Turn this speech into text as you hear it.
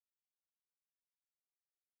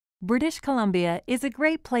British Columbia is a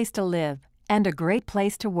great place to live and a great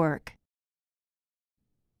place to work.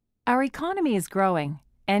 Our economy is growing,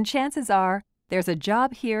 and chances are there's a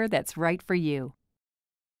job here that's right for you.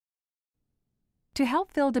 To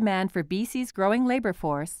help fill demand for BC's growing labor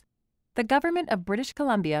force, the Government of British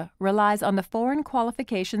Columbia relies on the Foreign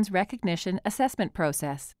Qualifications Recognition Assessment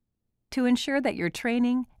process to ensure that your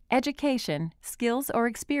training, education, skills, or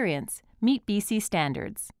experience meet BC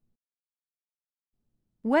standards.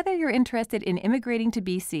 Whether you're interested in immigrating to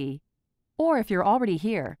BC, or if you're already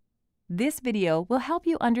here, this video will help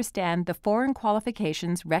you understand the Foreign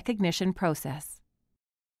Qualifications Recognition process.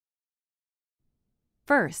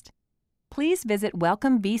 First, please visit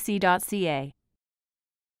welcomebc.ca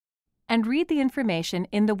and read the information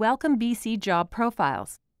in the Welcome BC job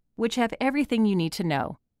profiles, which have everything you need to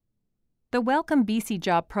know. The Welcome BC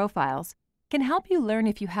job profiles can help you learn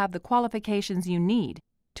if you have the qualifications you need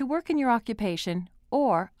to work in your occupation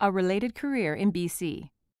or a related career in BC.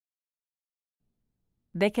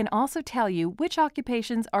 They can also tell you which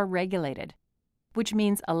occupations are regulated, which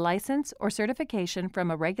means a license or certification from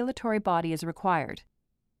a regulatory body is required,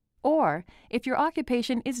 or if your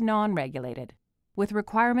occupation is non-regulated, with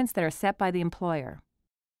requirements that are set by the employer.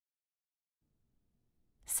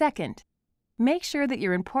 Second, make sure that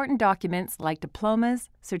your important documents like diplomas,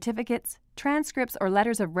 certificates, transcripts, or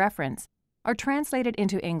letters of reference are translated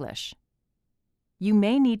into English. You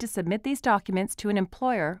may need to submit these documents to an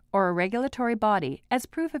employer or a regulatory body as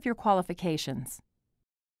proof of your qualifications.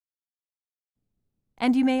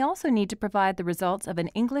 And you may also need to provide the results of an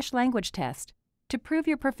English language test to prove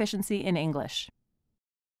your proficiency in English.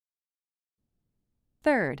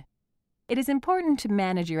 Third, it is important to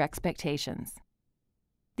manage your expectations.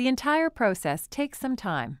 The entire process takes some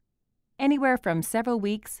time, anywhere from several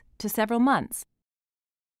weeks to several months,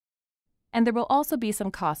 and there will also be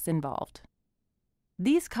some costs involved.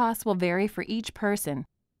 These costs will vary for each person,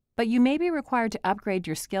 but you may be required to upgrade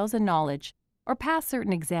your skills and knowledge or pass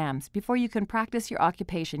certain exams before you can practice your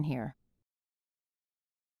occupation here.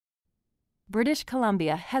 British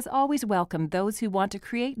Columbia has always welcomed those who want to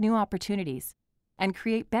create new opportunities and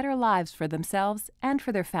create better lives for themselves and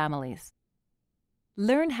for their families.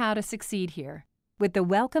 Learn how to succeed here with the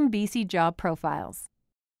Welcome BC job profiles.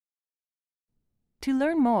 To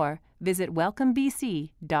learn more, visit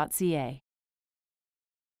welcomebc.ca.